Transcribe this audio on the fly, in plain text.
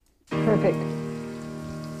Perfect.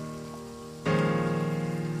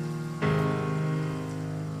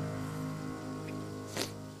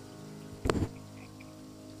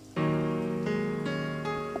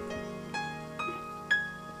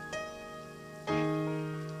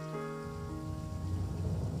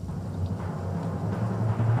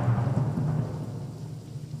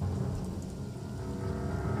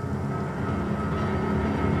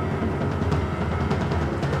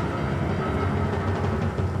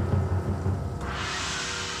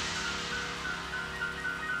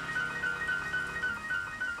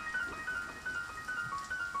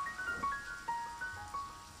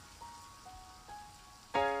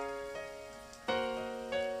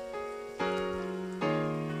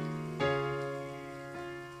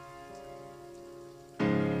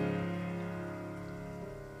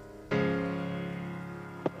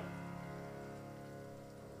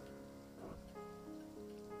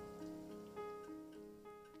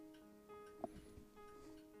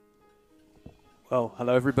 Well,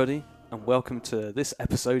 hello everybody, and welcome to this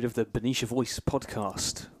episode of the Benicia Voice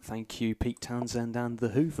podcast. Thank you, Pete Townsend and The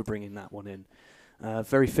Who, for bringing that one in.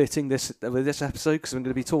 Very fitting with this episode, because I'm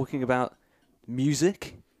going to be talking about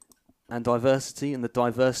music and diversity and the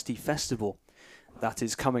Diversity Festival that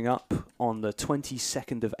is coming up on the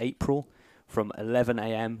 22nd of April from 11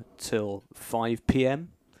 a.m. till 5 p.m.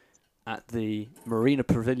 at the Marina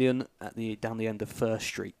Pavilion down the end of First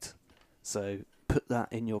Street. So put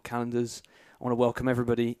that in your calendars. I want to welcome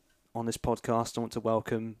everybody on this podcast. I want to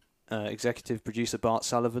welcome executive producer Bart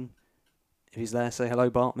Sullivan. If he's there, say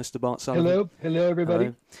hello, Bart, Mr. Bart Sullivan. Hello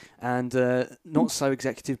everybody. Hello. And not so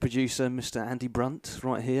executive producer, Mr. Andy Brunt,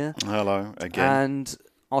 right here. Hello again. And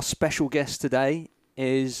our special guest today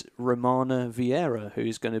is Ramana Vieira,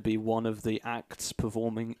 who's going to be one of the acts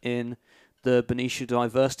performing in the Benicia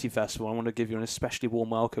Diversity Festival. I want to give you an especially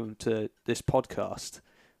warm welcome to this podcast.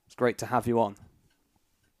 It's great to have you on.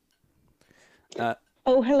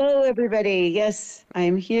 Hello, everybody. Yes,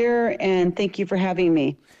 I'm here, and thank you for having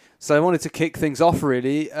me. So I wanted to kick things off,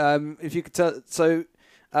 really. If you could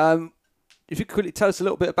quickly tell us a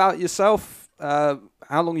little bit about yourself, how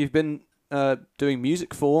long you've been doing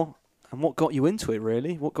music for, and what got you into it,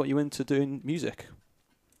 really. What got you into doing music?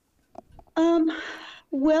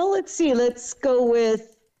 Well, let's see. Let's go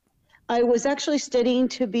with. I was actually studying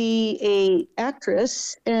to be an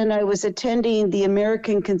actress, and I was attending the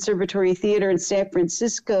American Conservatory Theater in San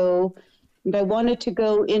Francisco, and I wanted to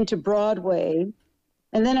go into Broadway.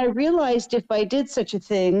 And then I realized if I did such a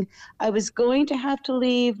thing, I was going to have to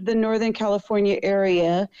leave the Northern California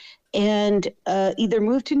area and either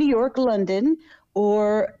move to New York, London,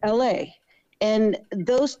 or LA. And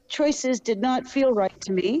those choices did not feel right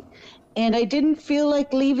to me. And I didn't feel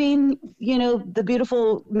like leaving, the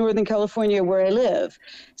beautiful Northern California where I live.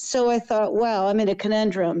 So I thought, wow, I'm in a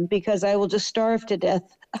conundrum because I will just starve to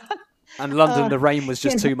death. And London, the rain was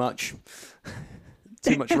just too much.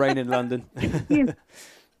 Too much rain in London.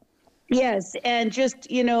 Yes, and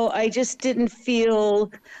I just didn't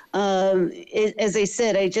feel, as I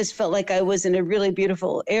said, I just felt like I was in a really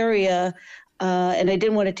beautiful area, and I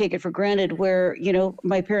didn't want to take it for granted where,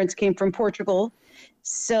 my parents came from Portugal.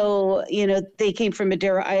 So, they came from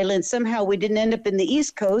Madeira Island. Somehow we didn't end up in the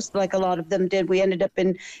East Coast like a lot of them did. We ended up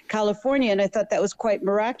in California, and I thought that was quite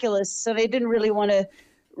miraculous. So I didn't really want to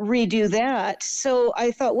redo that. So I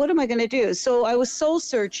thought, what am I going to do? So I was soul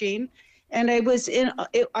searching, and I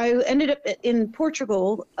ended up in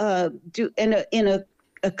Portugal in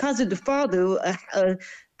a Casa de Fado, a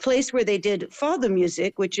place where they did fado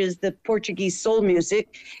music, which is the Portuguese soul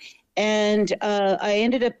music. And I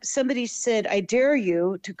ended up, somebody said, I dare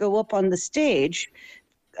you to go up on the stage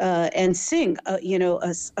and sing, a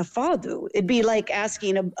fado. It'd be like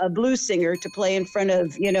asking a blues singer to play in front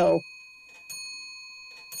of,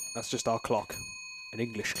 That's just our clock, an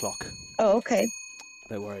English clock. Oh, okay.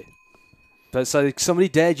 Don't worry. But so somebody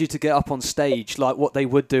dared you to get up on stage, like what they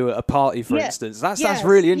would do at a party, for instance. That's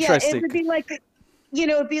really interesting. Yeah, it would be like,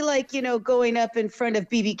 it'd be like, going up in front of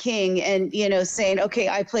B.B. King and, saying, okay,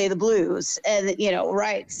 I play the blues. And,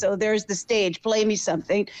 right. So there's the stage, play me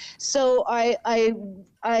something. So I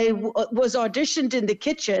was auditioned in the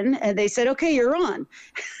kitchen, and they said, okay, you're on.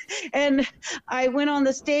 And I went on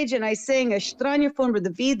the stage and I sang Estranha Forma de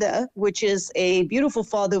Vida, which is a beautiful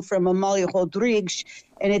fado from Amália Rodrigues.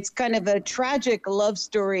 And it's kind of a tragic love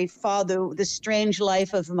story, fado, The Strange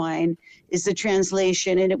Life of Mine is the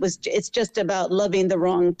translation. And it's just about loving the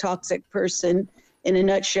wrong toxic person in a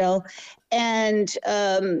nutshell. And,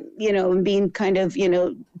 being kind of,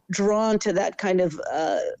 drawn to that kind of,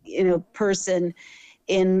 person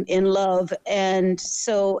in love. And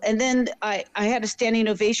so, and then I had a standing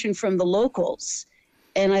ovation from the locals.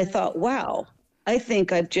 And I thought, wow, I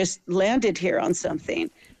think I've just landed here on something.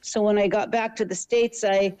 So when I got back to the States,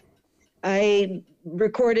 I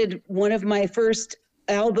recorded one of my first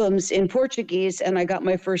albums in Portuguese, and I got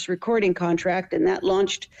my first recording contract, and that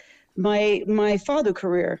launched my fado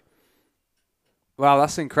career. Wow,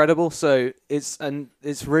 that's incredible. So it's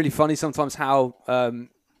really funny sometimes how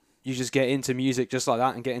you just get into music just like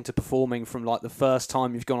that and get into performing from like the first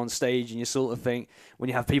time you've gone on stage, and you sort of think, when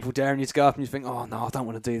you have people daring you to go up and you think, oh no, I don't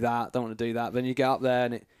want to do that, don't want to do that. But then you get up there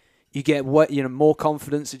and you get more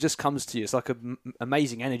confidence. It just comes to you. It's like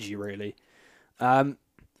amazing energy, really.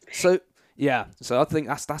 So I think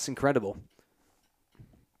that's incredible.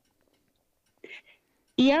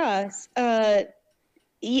 Yes.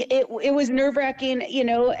 It was nerve-wracking,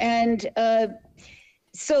 and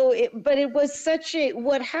but it was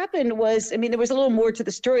what happened was, I mean, there was a little more to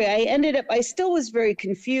the story. I still was very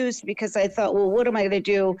confused because I thought, well, what am I going to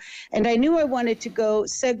do? And I knew I wanted to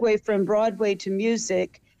segue from Broadway to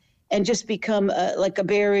music and just become like a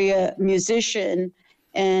Bay Area musician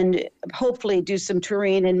and hopefully do some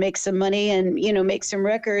touring and make some money and, make some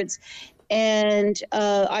records. And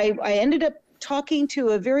I ended up talking to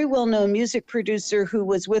a very well-known music producer who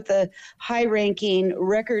was with a high-ranking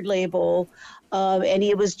record label, and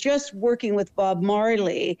he was just working with Bob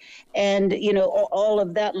Marley and, all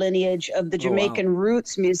of that lineage of the Jamaican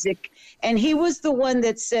roots music. And he was the one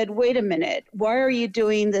that said, wait a minute, why are you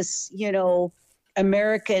doing this,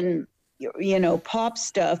 American, pop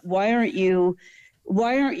stuff? Why aren't you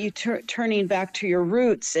turning back to your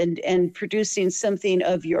roots and producing something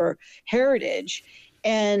of your heritage?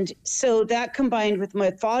 And so that, combined with my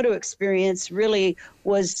fado experience, really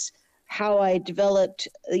was how I developed,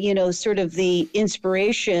 sort of the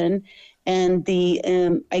inspiration and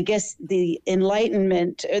I guess the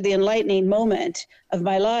enlightenment, or the enlightening moment of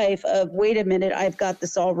my life of, wait a minute, I've got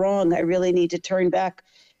this all wrong. I really need to turn back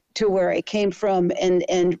to where I came from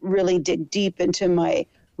and really dig deep into my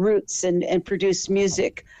roots and produce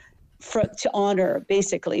music to honor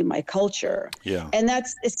basically my culture. Yeah. And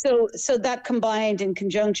that's so that, combined in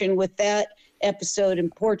conjunction with that episode in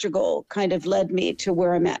Portugal, kind of led me to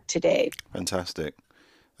where I'm at today. Fantastic.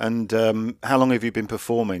 And how long have you been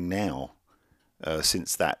performing now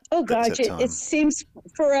since that? Oh gosh, it seems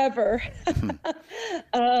forever.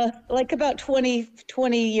 Like about 20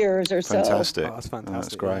 years or so. Fantastic. Oh, that's fantastic.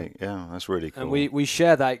 That's great. Yeah, that's really cool. And we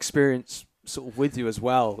share that experience sort of with you as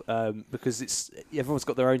well, because everyone's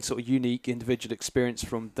got their own sort of unique individual experience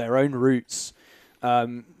from their own roots.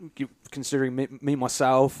 Considering me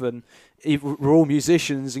myself, and we're all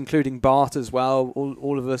musicians, including Bart as well.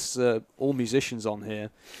 All of us are all musicians on here,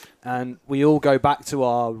 and we all go back to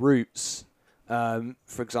our roots.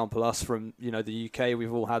 For example, us from the UK,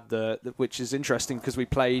 we've all had which is interesting because we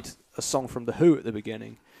played a song from The Who at the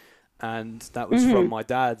beginning, and that was from my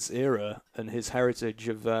dad's era and his heritage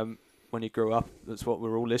of when he grew up. That's what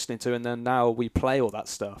we're all listening to, and then now we play all that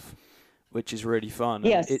stuff, which is really fun.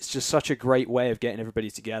 Yes. And it's just such a great way of getting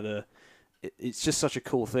everybody together. It's just such a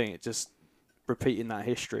cool thing. It's just repeating that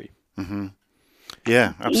history. Mm-hmm.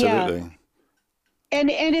 Yeah, absolutely. Yeah. And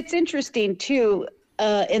it's interesting too,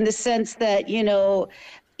 in the sense that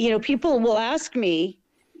people will ask me,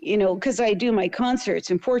 because I do my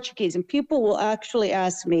concerts in Portuguese, and people will actually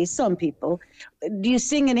ask me, some people, do you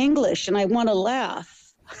sing in English? And I want to laugh.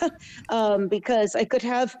 Because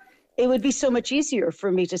it would be so much easier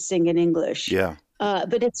for me to sing in English. Yeah.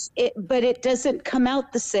 But it doesn't come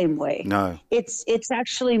out the same way. No. It's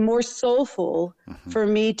actually more soulful for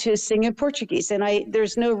me to sing in Portuguese, and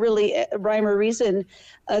there's no really rhyme or reason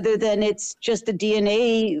other than it's just a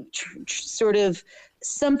DNA sort of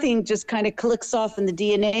something just kind of clicks off in the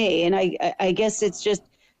DNA, and I guess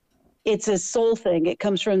it's a soul thing. It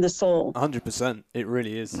comes from the soul. 100%. It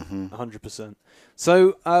really is. 100%.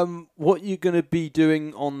 So, what are you going to be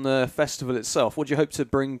doing on the festival itself? What do you hope to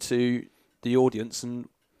bring to the audience, and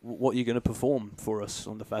what are you going to perform for us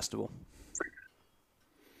on the festival?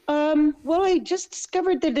 Well, I just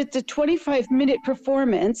discovered that it's a 25-minute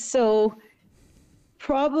performance, so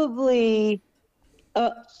probably,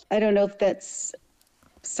 I don't know if that's,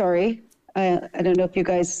 sorry, I don't know if you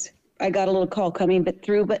guys, I got a little call coming but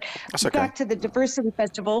that's okay. Back to the Diversity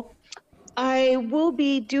Festival, I will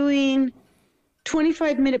be doing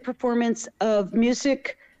 25-minute performance of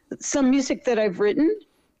music, some music that I've written,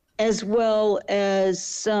 as well as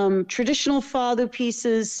some traditional fado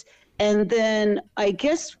pieces. And then I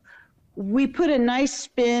guess we put a nice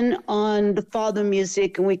spin on the fado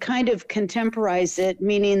music, and we kind of contemporize it,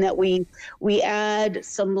 meaning that we add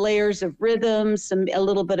some layers of rhythm, a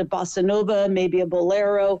little bit of bossa nova, maybe a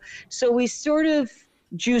bolero. So we sort of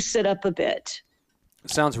juice it up a bit.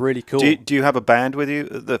 Sounds really cool. Do you have a band with you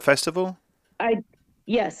at the festival?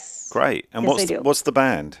 Yes. Great. And yes, what's the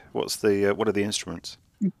band? What are the instruments?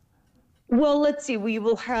 Well, let's see. We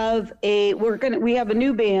have a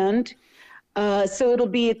new band. So it'll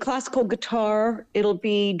be a classical guitar, it'll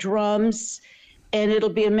be drums, and it'll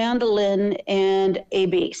be a mandolin and a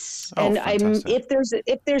bass. Oh, and fantastic.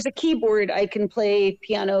 if there's a keyboard, I can play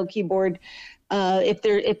piano, keyboard.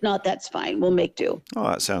 If not, that's fine. We'll make do. Oh,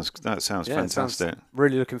 that sounds fantastic.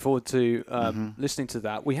 Really looking forward to listening to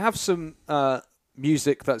that. We have some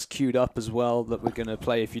music that's queued up as well that we're going to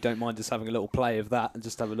play. If you don't mind, just having a little play of that and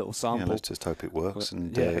just have a little sample. Yeah, let's just hope it works.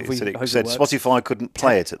 And it said Spotify couldn't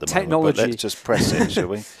play it at the moment, but let's just press it, shall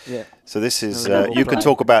we? Yeah. So this is. You can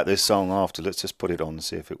talk about this song after. Let's just put it on and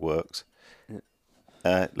see if it works.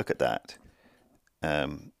 Yeah. Look at that.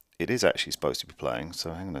 It is actually supposed to be playing.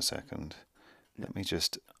 So hang on a second. Let me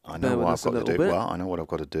just. I know what I've got to do. Well, I know what I've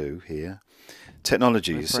got to do here.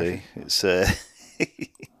 Technology, you see, it's.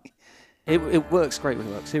 It works great when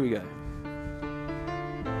it works. Here we go.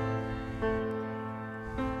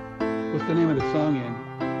 What's the name of the song, Ian?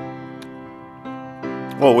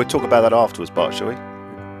 Well, we'll talk about that afterwards, Bart, shall we?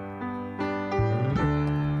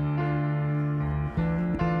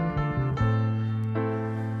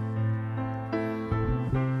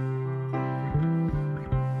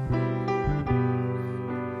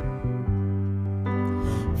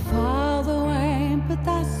 Falo em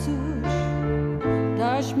pedaços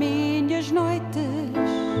das minhas noites,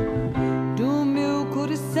 do meu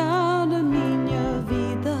coração, da minha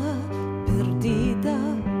vida perdida.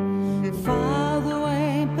 Falo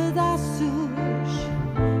em pedaços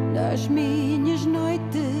das minhas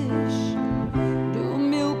noites, do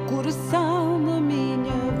meu coração, da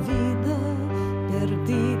minha vida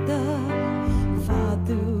perdida.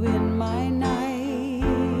 Fado in my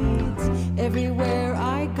nights, everywhere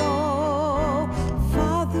I go.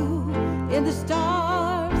 Fado in the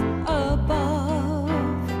stars above.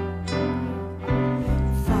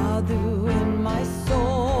 Fado in my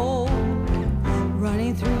soul,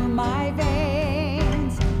 running through my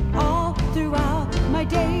veins, all throughout my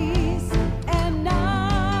days and nights.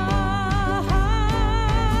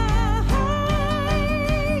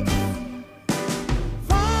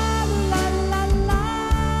 Fa la la la,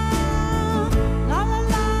 la la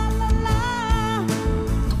la la la.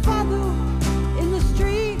 Fado in the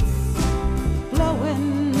streets,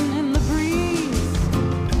 blowing in the breeze.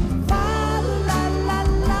 Fa la la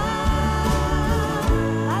la,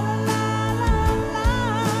 la la la la.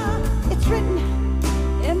 It's written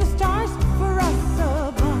in the stars for us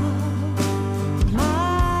above.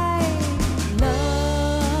 My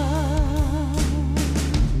love.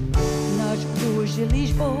 Nas ruas de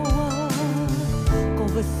Lisboa, com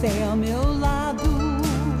você ao meu lado,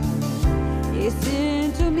 e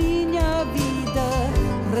sinto minha vida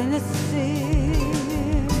renascer.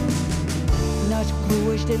 Nas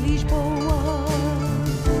ruas de Lisboa,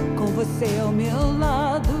 com você ao meu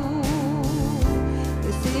lado,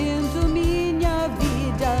 eu sinto minha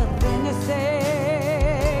vida renascer.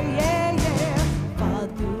 Yeah, yeah.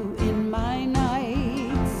 Fado in my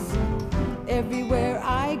nights, everywhere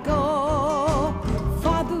I go.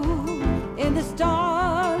 Fado in the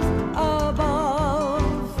stars above.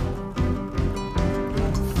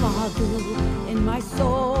 Fado in my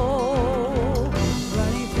soul,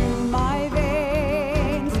 running through my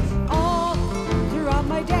veins, all throughout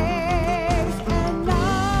my days and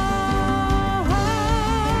nights.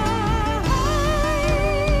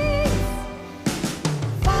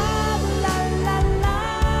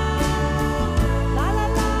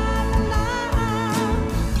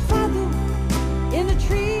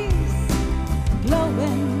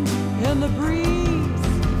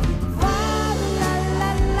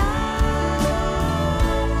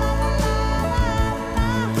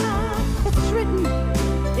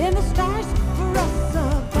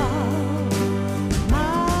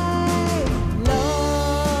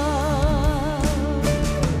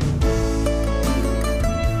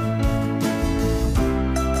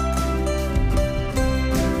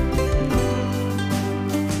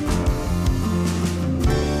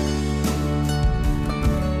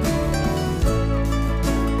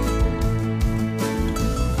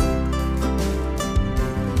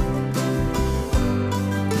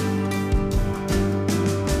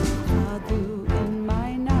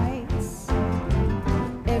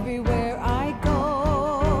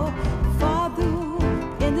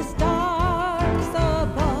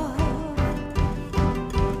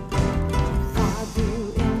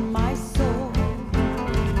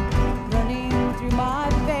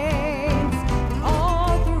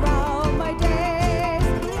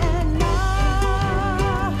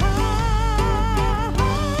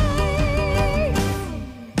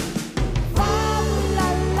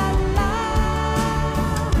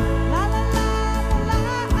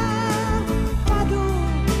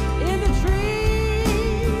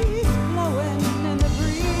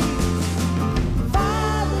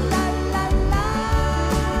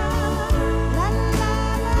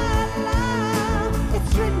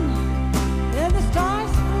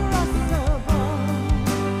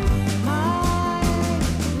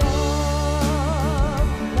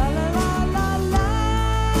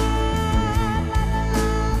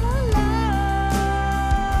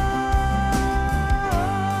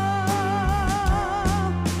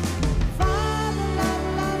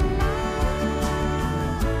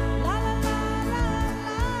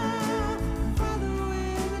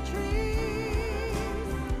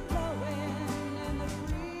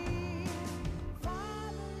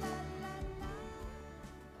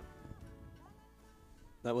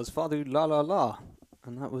 That was Fado La La La,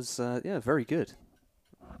 and that was very good.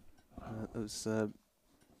 It was, and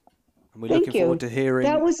we're looking forward to hearing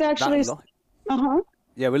that was actually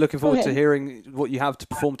Yeah, we're looking forward to hearing what you have to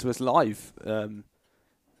perform to us live.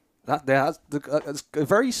 That's a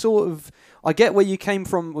very sort of. I get where you came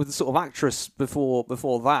from with the sort of actress before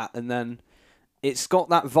that, and then it's got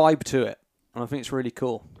that vibe to it, and I think it's really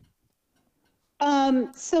cool.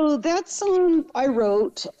 So that song I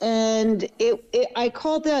wrote, and I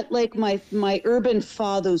called that like my urban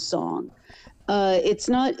fado song.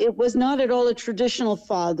 It was not at all a traditional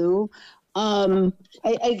fado.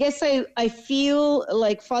 I guess I feel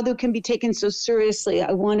like fado can be taken so seriously.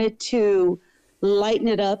 I wanted to lighten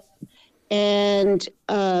it up, and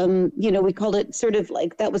we called it sort of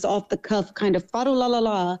like, that was off the cuff kind of fado la la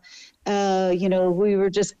la. We were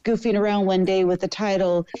just goofing around one day with the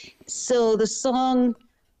title. So the song,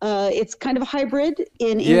 it's kind of a hybrid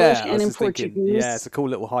in English and in Portuguese. Yeah, it's a cool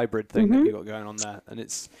little hybrid thing that you got going on there, and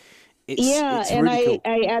it's and really cool.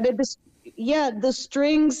 I added this. Yeah, the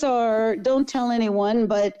strings are, don't tell anyone,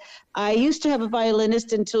 but I used to have a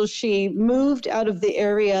violinist until she moved out of the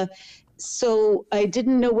area. So I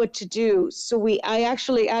didn't know what to do. So I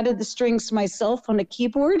actually added the strings myself on a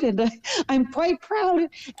keyboard, and I'm quite proud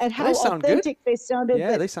at how authentic they sounded.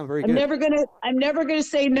 Yeah, they sound very good. I'm never gonna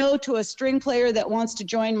say no to a string player that wants to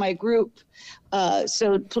join my group.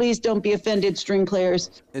 So please don't be offended, string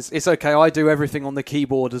players. It's okay. I do everything on the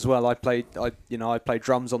keyboard as well. I play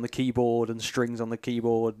drums on the keyboard and strings on the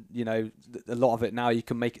keyboard. A lot of it now you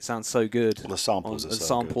can make it sound so good. Well, the samples are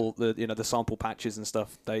so good. The sample patches and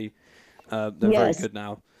stuff. They're very good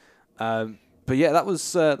now. But yeah,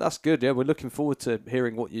 that's good. Yeah, we're looking forward to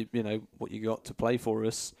hearing what you got to play for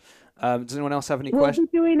us. Does anyone else have any questions?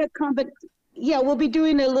 We'll be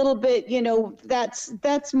doing a little bit.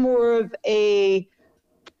 That's more of a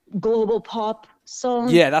global pop song.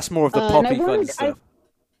 Yeah, that's more of the poppy kind of stuff.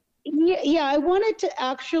 I wanted to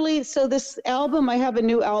actually. So this album, I have a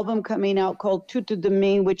new album coming out called Tudo de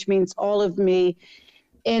Mim, which means all of me,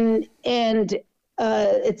 and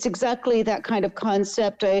it's exactly that kind of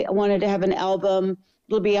concept. I wanted to have an album.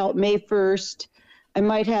 It'll be out May 1st. I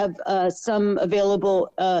might have some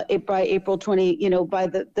available by April 20, by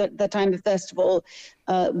the time the festival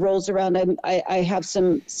rolls around. I have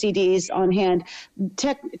some CDs on hand.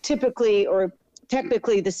 Technically,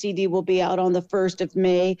 the CD will be out on the 1st of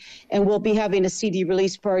May, and we'll be having a CD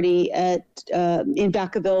release party in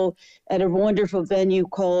Vacaville at a wonderful venue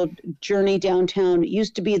called Journey Downtown. It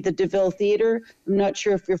used to be the DeVille Theater. I'm not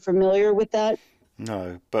sure if you're familiar with that.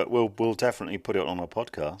 No, but we'll definitely put it on our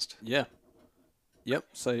podcast. Yeah. Yep.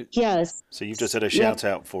 So yes. So you've just had a shout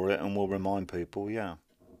out for it, and we'll remind people. Yeah.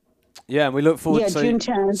 Yeah, and we look forward. June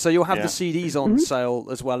 10th. So you'll have the CDs on sale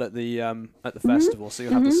as well at the festival. So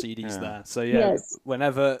you'll have the CDs there. So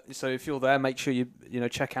whenever. So if you're there, make sure you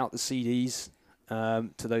check out the CDs.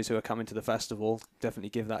 To those who are coming to the festival, definitely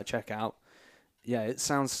give that a check out. Yeah, it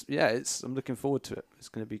sounds. Yeah, I'm looking forward to it. It's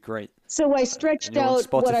going to be great. So I stretched out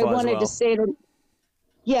what I wanted to say to.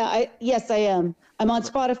 Yeah, yes, I am. I'm on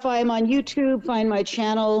Spotify. I'm on YouTube. Find my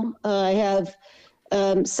channel. I have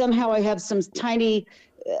somehow I have some tiny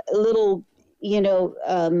little,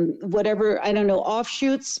 whatever, I don't know,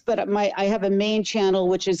 offshoots. But I have a main channel,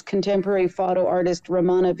 which is contemporary photo artist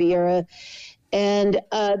Ramana Vieira. And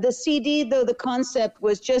the CD, though, the concept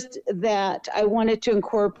was just that I wanted to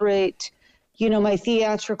incorporate, my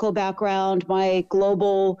theatrical background, my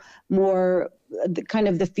global, more kind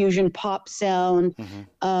of the fusion pop sound,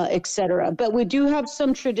 etc. But we do have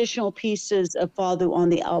some traditional pieces of fado on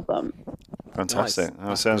the album. Fantastic. Nice.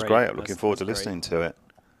 That sounds great. I'm looking forward to listening to it.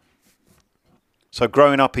 So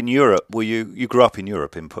growing up in Europe, you grew up in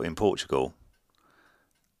Europe, in Portugal?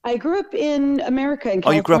 I grew up in America, in California.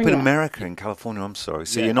 Oh, you grew up in America, in California. I'm sorry.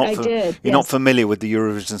 So you're not familiar with the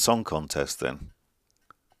Eurovision Song Contest then?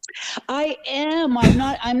 I am.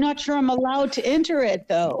 I'm not sure I'm allowed to enter it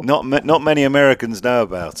though. Not many Americans know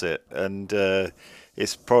about it, and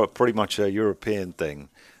it's pretty much a European thing.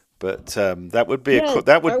 But that would be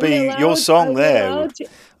your song there.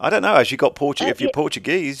 I don't know. As you got if you're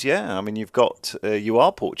Portuguese, yeah. I mean, you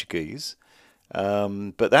are Portuguese,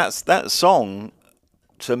 but that song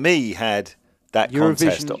to me had that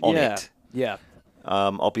contest on it. Yeah.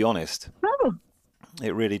 I'll be honest. Oh.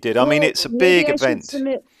 It really did. I mean, it's a big event.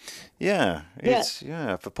 Yeah,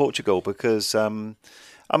 for Portugal because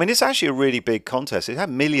it's actually a really big contest. It had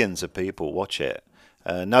millions of people watch it.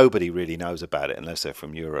 Nobody really knows about it unless they're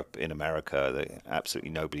from Europe. In America, absolutely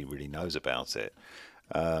nobody really knows about it.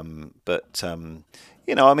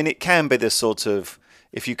 It can be this sort of,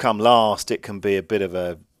 if you come last, it can be a bit of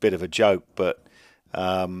a joke. But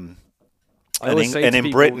And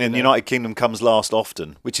in Britain and the United Kingdom comes last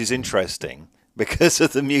often, which is interesting because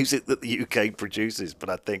of the music that the UK produces. But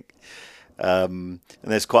I think, and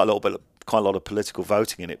there's quite a lot of political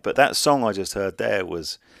voting in it. But that song I just heard there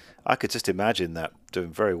I could just imagine that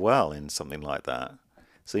doing very well in something like that.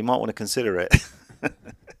 So you might want to consider it.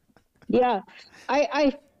 Yeah,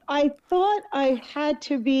 I thought I had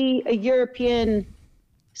to be a European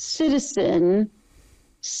citizen.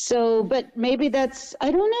 So, but maybe that's,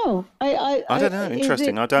 I don't know. I don't know.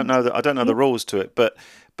 Interesting. I don't know the rules to it, but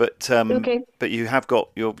okay. But you have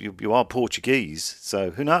got you are Portuguese,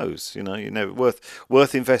 so who knows?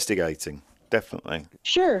 Worth investigating. Definitely.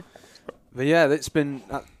 Sure. But yeah, that's been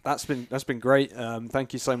great.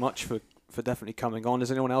 Thank you so much for definitely coming on.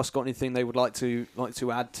 Has anyone else got anything they would like to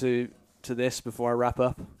add to this before I wrap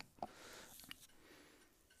up?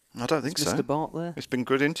 I don't think so. Mr. Bart there? It's been a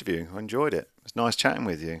good interview. I enjoyed it. It's nice chatting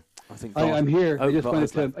with you. I think I'm here. I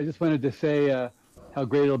just wanted to say how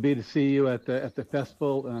great it'll be to see you at the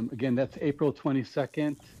festival. Again, that's April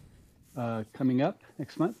 22nd, coming up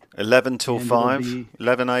next month. 11 till 5.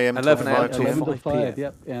 11 a.m. till 5 p.m. 11 till 5.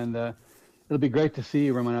 Yep. And it'll be great to see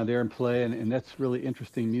you, Ramana, there and play. And that's really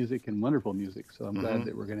interesting music and wonderful music. So I'm glad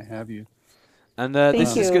that we're going to have you. And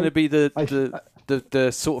this is going to be the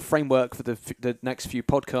sort of framework for the next few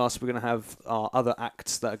podcasts. We're going to have our other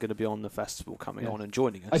acts that are going to be on the festival coming on and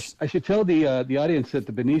joining us. I should tell the audience that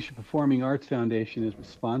the Benicia Performing Arts Foundation is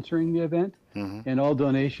sponsoring the event, and all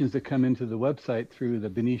donations that come into the website through the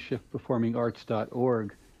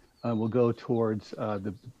BeniciaPerformingArts.org will go towards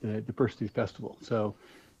the Diversity Festival. So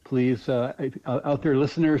please, out there,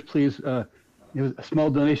 listeners, please. Small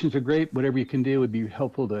donations are great. Whatever you can do would be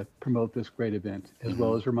helpful to promote this great event, as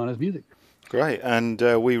well as Ramana's music. Great, and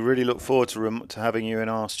we really look forward to having you in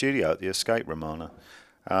our studio at the Escape, Ramana.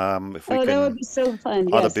 If we can, that would be so fun.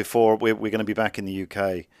 Either Yes. before we're going to be back in the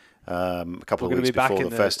UK a couple of weeks before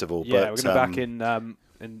the festival. Yeah, but, we're going to be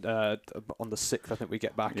back on the 6th. I think we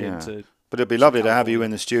get back into. But it'd be lovely to have you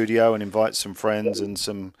in the studio and invite some friends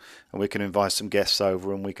and we can invite some guests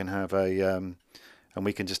over and we can have and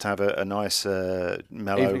we can just have a nice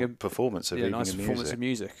mellow performance of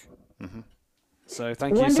music. Mm-hmm. So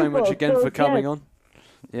thank you so much again for coming on.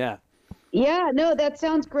 Yeah. Yeah, no, that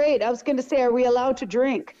sounds great. I was going to say, are we allowed to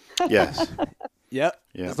drink? Yes. Yeah,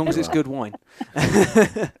 as long as it's good wine.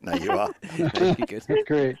 No, you are. That's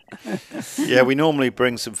great. Yeah, we normally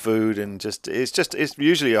bring some food and it's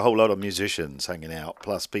usually a whole lot of musicians hanging out,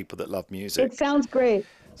 plus people that love music. It sounds great.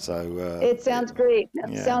 So it sounds great.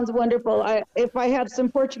 It sounds wonderful. If I have some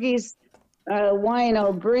Portuguese wine,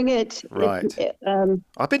 I'll bring it. Right.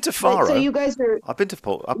 I've been to Faro. So you guys are. I've been to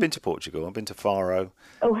Portugal. I've been to Faro.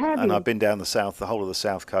 Oh, have you? And I've been down the whole of the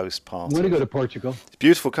south coast part. I want to go to Portugal. It's a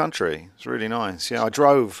beautiful country. It's really nice. Yeah, I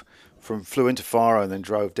flew into Faro and then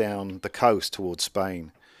drove down the coast towards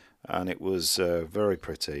Spain, and it was very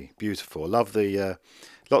pretty, beautiful. I love the.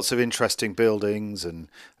 Lots of interesting buildings and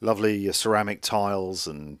lovely ceramic tiles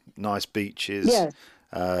and nice beaches. Yes.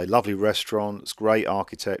 Lovely restaurants, great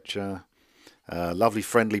architecture, lovely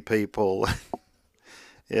friendly people.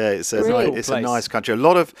 Yeah, it's a nice country.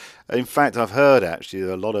 In fact, I've heard actually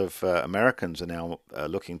a lot of Americans are now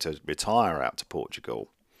looking to retire out to Portugal.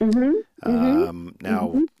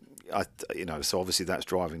 Now, so obviously that's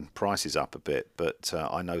driving prices up a bit, but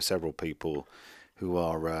I know several people who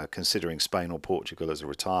are considering Spain or Portugal as a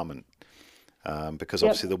retirement, because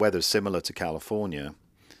obviously the weather's similar to California,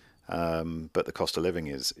 but the cost of living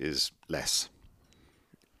is less.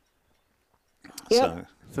 Yep.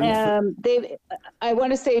 So, I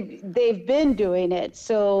want to say they've been doing it,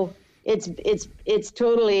 so it's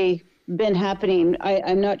totally been happening.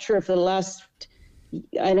 I'm not sure if the last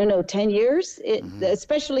 10 years,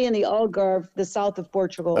 especially in the Algarve, the south of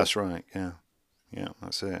Portugal. That's right. Yeah,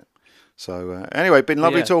 that's it. So anyway, been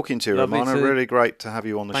lovely talking to you, Ramana. Really great to have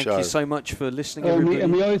you on the show. Thank you so much for listening, everybody.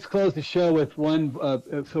 And we always close the show with one.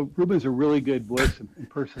 So Ruben's a really good voice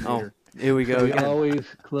impersonator. Here we go. We always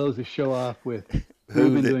close the show off with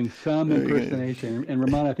Ruben doing some impersonation. And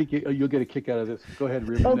Ramana, I think you'll get a kick out of this. Go ahead,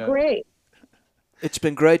 Ruben. Oh, great. It's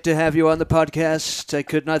been great to have you on the podcast. I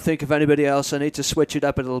could not think of anybody else. I need to switch it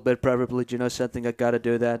up a little bit, probably. Do you know something? I got to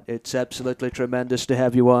do that. It's absolutely tremendous to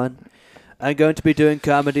have you on. I'm going to be doing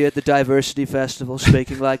comedy at the Diversity Festival,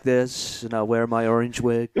 speaking like this, and I'll wear my orange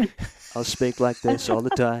wig. I'll speak like this all the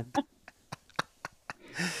time.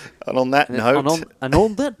 And on that note... And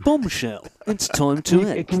on that bombshell, it's time to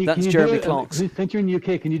end. That's Jeremy Clarkson. Since you're in the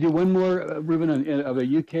UK, can you do one more, Ruben, of a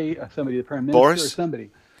UK, somebody, the Prime Minister Boris? or somebody?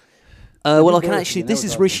 Well, I can actually... This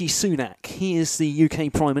is Rishi Sunak. He is the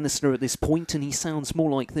UK Prime Minister at this point, and he sounds more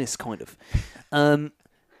like this, kind of.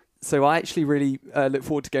 So I actually really look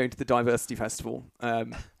forward to going to the Diversity Festival.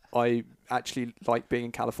 I actually like being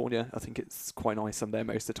in California. I think it's quite nice. I'm there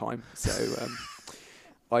most of the time. So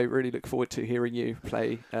I really look forward to hearing you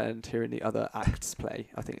play and hearing the other acts play.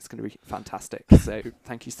 I think it's going to be fantastic. So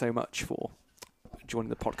thank you so much for joining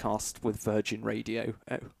the podcast with Virgin Radio.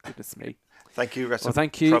 Oh, goodness me. Thank you. Well,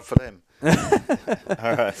 thank you. For them. All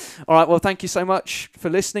right. All right. Well, thank you so much for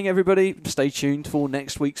listening, everybody. Stay tuned for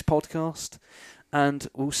next week's podcast, and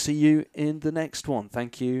we'll see you in the next one.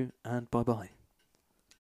 Thank you, and bye-bye.